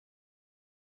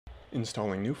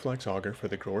Installing new flex auger for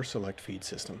the GrowerSelect Feed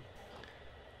System.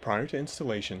 Prior to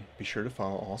installation, be sure to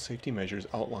follow all safety measures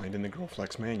outlined in the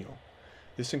GrowerFlex manual.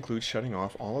 This includes shutting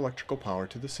off all electrical power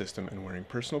to the system and wearing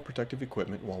personal protective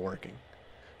equipment while working.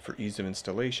 For ease of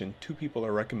installation, 2 people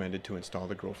are recommended to install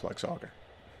the GrowerFlex auger.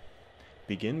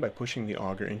 Begin by pushing the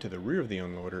auger into the rear of the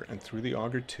unloader and through the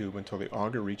auger tube until the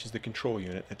auger reaches the control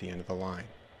unit at the end of the line.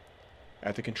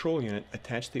 At the control unit,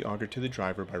 attach the auger to the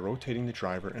driver by rotating the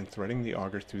driver and threading the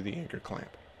auger through the anchor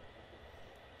clamp.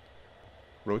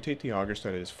 Rotate the auger so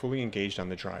that it is fully engaged on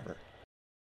the driver.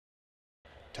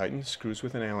 Tighten the screws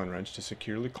with an Allen wrench to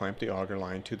securely clamp the auger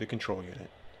line to the control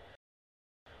unit.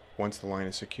 Once the line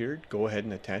is secured, go ahead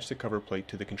and attach the cover plate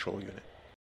to the control unit.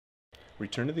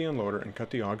 Return to the unloader and cut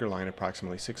the auger line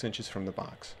approximately 6 inches from the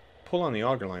box. Pull on the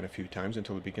auger line a few times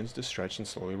until it begins to stretch and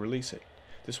slowly release it.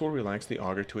 This will relax the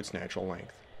auger to its natural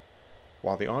length.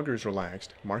 While the auger is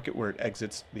relaxed, mark it where it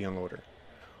exits the unloader.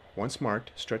 Once marked,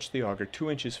 stretch the auger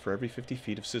 2 inches for every 50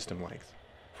 feet of system length.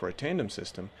 For a tandem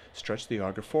system, stretch the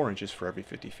auger 4 inches for every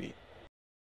 50 feet.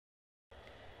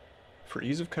 For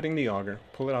ease of cutting the auger,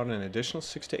 pull it out an additional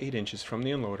 6 to 8 inches from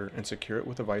the unloader and secure it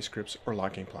with the vice grips or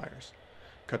locking pliers.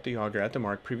 Cut the auger at the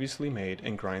mark previously made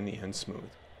and grind the ends smooth.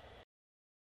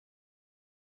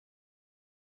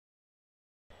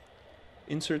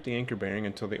 Insert the anchor bearing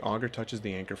until the auger touches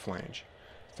the anchor flange.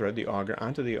 Thread the auger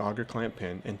onto the auger clamp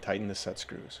pin and tighten the set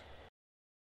screws.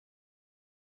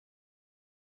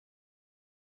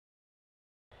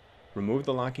 Remove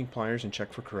the locking pliers and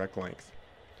check for correct length.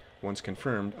 Once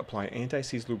confirmed, apply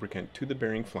anti-seize lubricant to the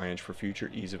bearing flange for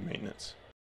future ease of maintenance.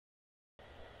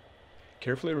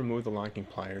 Carefully remove the locking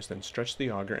pliers, then stretch the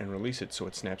auger and release it so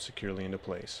it snaps securely into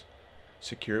place.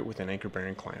 Secure it with an anchor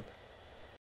bearing clamp.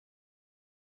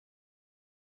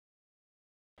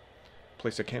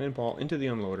 Place a cannonball into the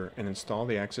unloader and install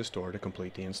the access door to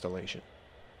complete the installation.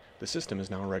 The system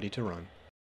is now ready to run.